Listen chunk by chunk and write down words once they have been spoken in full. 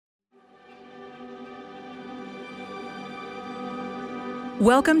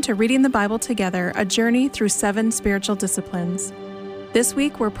Welcome to Reading the Bible Together, a journey through 7 spiritual disciplines. This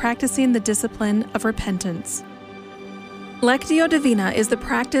week, we're practicing the discipline of repentance. Lectio Divina is the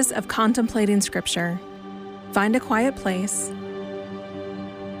practice of contemplating Scripture. Find a quiet place.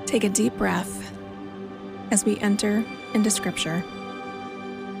 Take a deep breath as we enter into Scripture.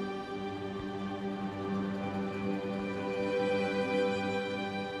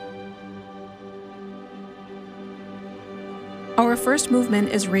 Our first movement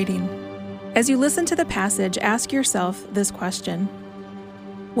is reading. As you listen to the passage, ask yourself this question: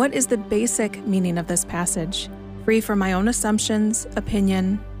 what is the basic meaning of this passage, free from my own assumptions,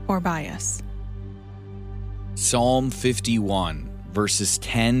 opinion, or bias? Psalm 51, verses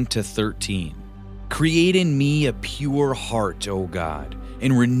 10 to 13. Create in me a pure heart, O God,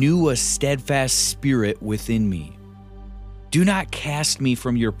 and renew a steadfast spirit within me. Do not cast me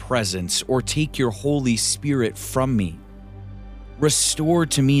from your presence or take your Holy Spirit from me. Restore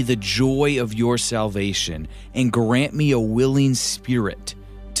to me the joy of your salvation and grant me a willing spirit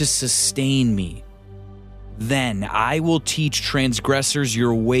to sustain me. Then I will teach transgressors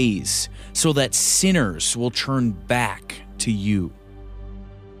your ways so that sinners will turn back to you.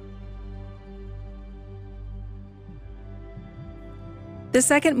 The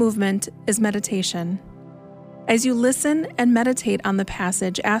second movement is meditation. As you listen and meditate on the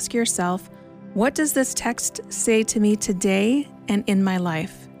passage, ask yourself, what does this text say to me today and in my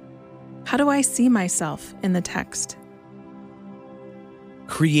life? How do I see myself in the text?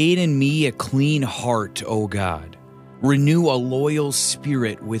 Create in me a clean heart, O God. Renew a loyal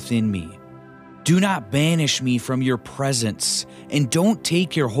spirit within me. Do not banish me from your presence, and don't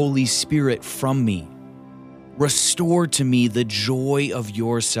take your Holy Spirit from me. Restore to me the joy of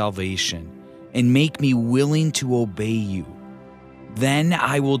your salvation, and make me willing to obey you. Then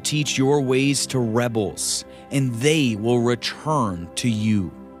I will teach your ways to rebels, and they will return to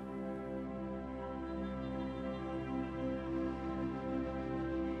you.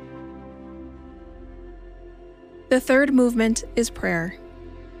 The third movement is prayer.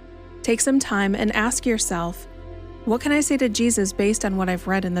 Take some time and ask yourself, what can I say to Jesus based on what I've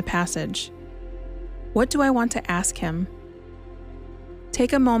read in the passage? What do I want to ask him?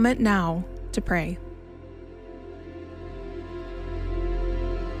 Take a moment now to pray.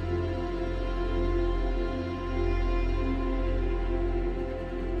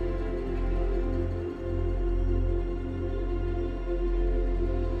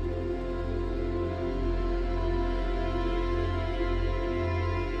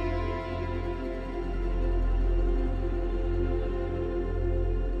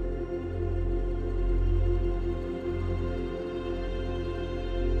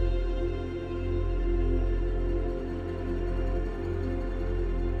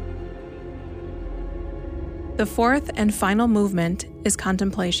 The fourth and final movement is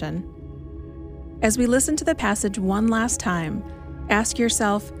contemplation. As we listen to the passage one last time, ask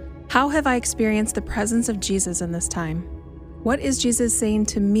yourself, how have I experienced the presence of Jesus in this time? What is Jesus saying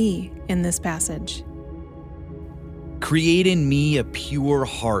to me in this passage? Create in me a pure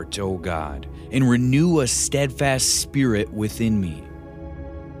heart, O God, and renew a steadfast spirit within me.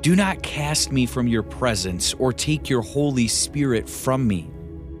 Do not cast me from your presence or take your Holy Spirit from me.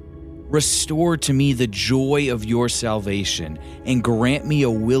 Restore to me the joy of your salvation and grant me a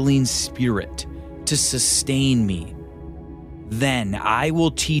willing spirit to sustain me. Then I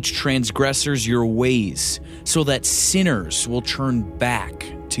will teach transgressors your ways so that sinners will turn back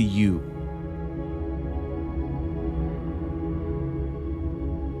to you.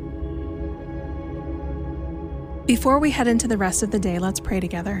 Before we head into the rest of the day, let's pray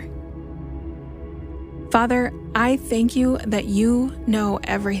together. Father, I thank you that you know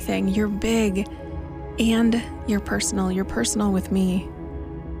everything. You're big and you're personal. You're personal with me.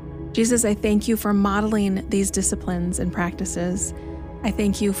 Jesus, I thank you for modeling these disciplines and practices. I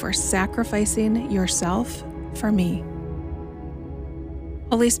thank you for sacrificing yourself for me.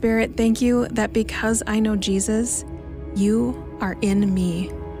 Holy Spirit, thank you that because I know Jesus, you are in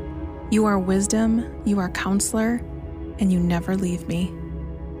me. You are wisdom, you are counselor, and you never leave me.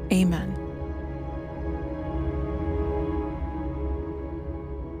 Amen.